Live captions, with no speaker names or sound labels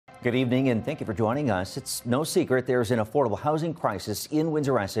Good evening and thank you for joining us. It's no secret there's an affordable housing crisis in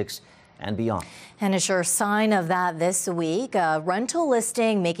Windsor, Essex and beyond. And a sure sign of that this week, a rental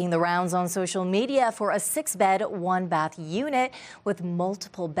listing making the rounds on social media for a 6-bed, 1-bath unit with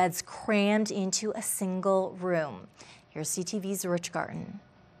multiple beds crammed into a single room. Here's CTV's Rich Garton.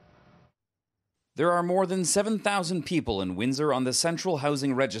 There are more than 7,000 people in Windsor on the Central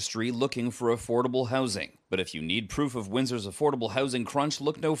Housing Registry looking for affordable housing. But if you need proof of Windsor's affordable housing crunch,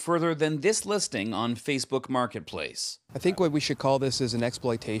 look no further than this listing on Facebook Marketplace. I think what we should call this is an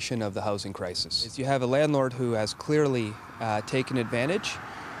exploitation of the housing crisis. You have a landlord who has clearly taken advantage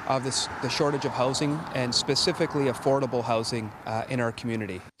of the shortage of housing, and specifically affordable housing in our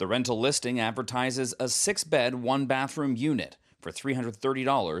community. The rental listing advertises a 6-bed, 1-bathroom unit for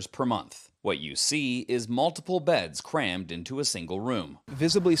 $330 per month. What you see is multiple beds crammed into a single room.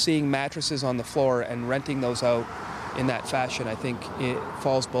 Visibly seeing mattresses on the floor and renting those out in that fashion, I think it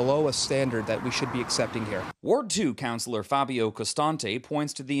falls below a standard that we should be accepting here. Ward 2 councillor Fabio Costante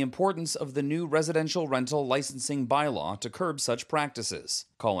points to the importance of the new residential rental licensing bylaw to curb such practices,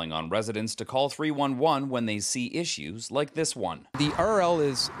 calling on residents to call 311 when they see issues like this one. The RL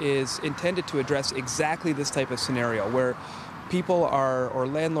is intended to address exactly this type of scenario where people or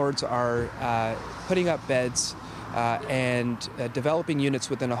landlords are putting up beds and developing units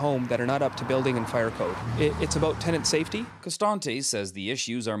within a home that are not up to building and fire code. It's about tenant safety. Costante says the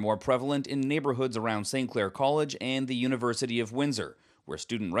issues are more prevalent in neighborhoods around St. Clair College and the University of Windsor, where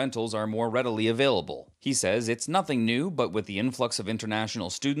student rentals are more readily available. He says it's nothing new, but with the influx of international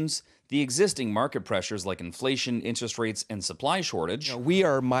students, the existing market pressures like inflation, interest rates, and supply shortage. We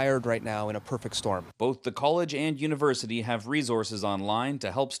are mired right now in a perfect storm. Both the college and university have resources online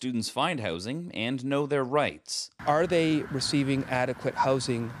to help students find housing and know their rights. Are they receiving adequate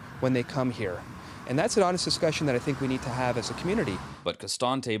housing when they come here? And that's an honest discussion that I think we need to have as a community. But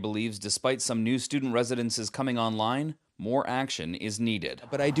Costante believes despite some new student residences coming online, more action is needed.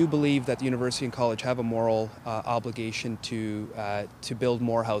 But I do believe that the university and college have a moral obligation to build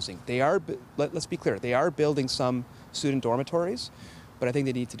more housing. They are, let's be clear, they are building some student dormitories, but I think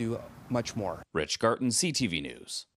they need to do much more. Rich Garton, CTV News.